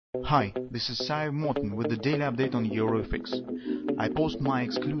Hi, this is Sive Morten with the daily update on EuroFX. I post my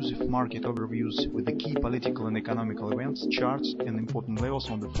exclusive market overviews with the key political and economical events, charts and important levels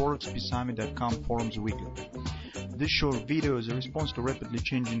on the ForexPeaceArmy.com forums weekly. This short video is a response to rapidly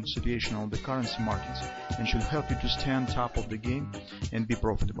changing situation on the currency markets and should help you to stay on top of the game and be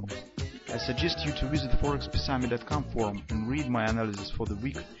profitable. I suggest you to visit ForexPeaceArmy.com forum and read my analysis for the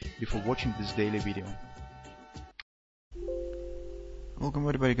week before watching this daily video. Welcome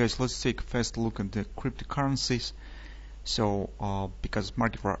everybody, guys. Let's take a fast look at the cryptocurrencies. So because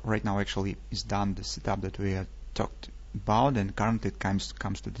market right now actually is done the setup that we had talked about, and currently it comes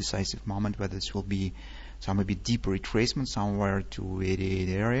to decisive moment whether this will be some maybe deeper retracement somewhere to 88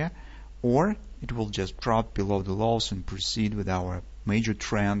 area, or it will just drop below the lows and proceed with our major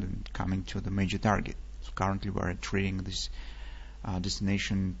trend and coming to the major target. So currently we're trading this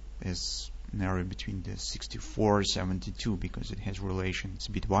destination as an area between the 64-72 because it has relation. It's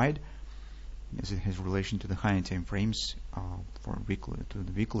a bit wide as it has relation to the higher time frames for weekly, to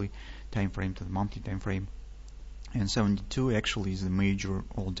the weekly time frame, to the monthly time frame, and 72 actually is the major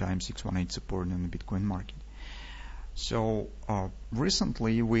all-time 618 support in the Bitcoin market. So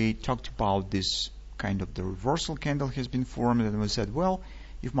recently we talked about this kind of the reversal candle has been formed, and we said, well,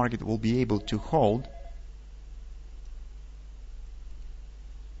 if market will be able to hold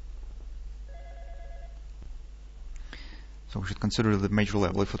so we should consider the major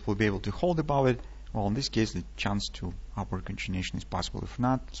level. If it will be able to hold above it, well, in this case, the chance to upward continuation is possible. If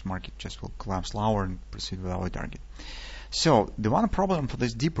not, this market just will collapse lower and proceed with our target. So the one problem for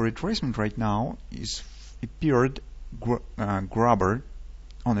this deeper retracement right now is appeared grabber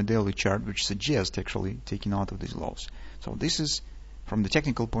on a daily chart, which suggests actually taking out of these lows. So this is, from the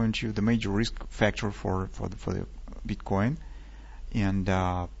technical point of view, the major risk factor for the Bitcoin, and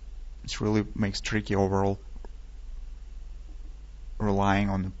it really makes tricky overall relying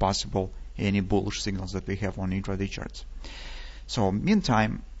on the possible any bullish signals that we have on intraday charts. So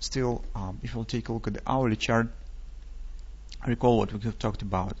meantime, still, if we'll take a look at the hourly chart, recall what we have talked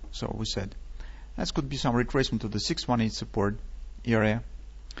about. So we said that could be some retracement to the 618 support area,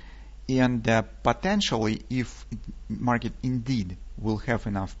 and potentially, if market indeed will have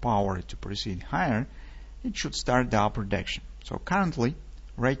enough power to proceed higher, it should start the upward action. So currently,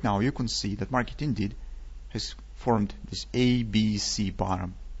 right now, you can see that market indeed has formed this ABC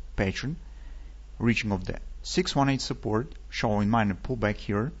bottom pattern, reaching of the 618 support, showing minor pullback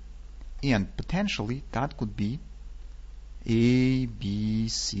here, and potentially that could be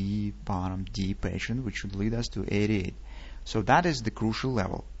ABC bottom D pattern, which should lead us to 88. So that is the crucial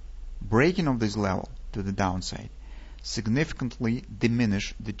level. Breaking of this level to the downside significantly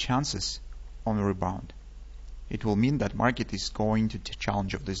diminish the chances on a rebound. It will mean that market is going to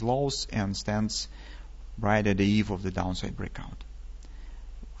challenge of these lows and stands right at the eve of the downside breakout.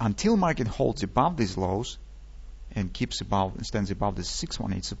 Until market holds above these lows and stands above the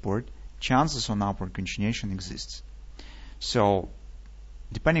 618 support, chances on upward continuation exists. So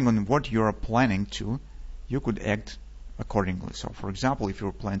depending on what you are planning to, you could act accordingly. So for example, if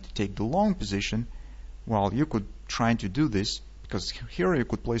you're planning to take the long position, well, you could try to do this, because here you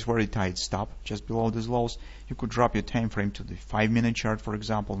could place very tight stop just below these lows. You could drop your time frame to the 5-minute chart, for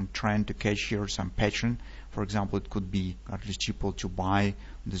example, and trying to catch here some pattern. For example, it could be at least cheaper to buy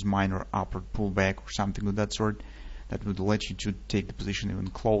this minor upward pullback or something of that sort that would let you to take the position even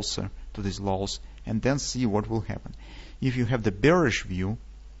closer to these lows and then see what will happen. If you have the bearish view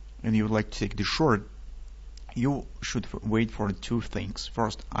and you would like to take the short, you should wait for two things.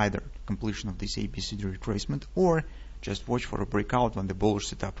 First, either completion of this ABCD retracement, or just watch for a breakout when the bullish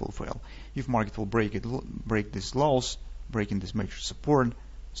setup will fail. If market will break these lows, breaking this major support,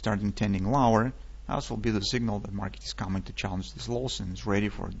 starting tending lower, that will be the signal that market is coming to challenge these lows and is ready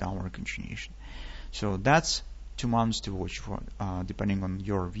for a downward continuation. So that's 2 months to watch for. Depending on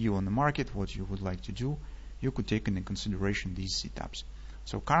your view on the market, what you would like to do, you could take into consideration these setups.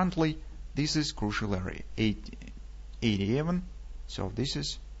 So currently, this is crucial area 87. So this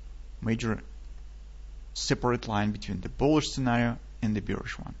is major separate line between the bullish scenario and the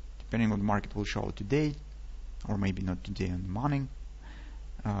bearish one. Depending on the market will show today, or maybe not today in the morning.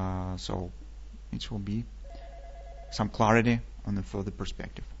 So it will be some clarity on the further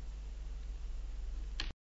perspective.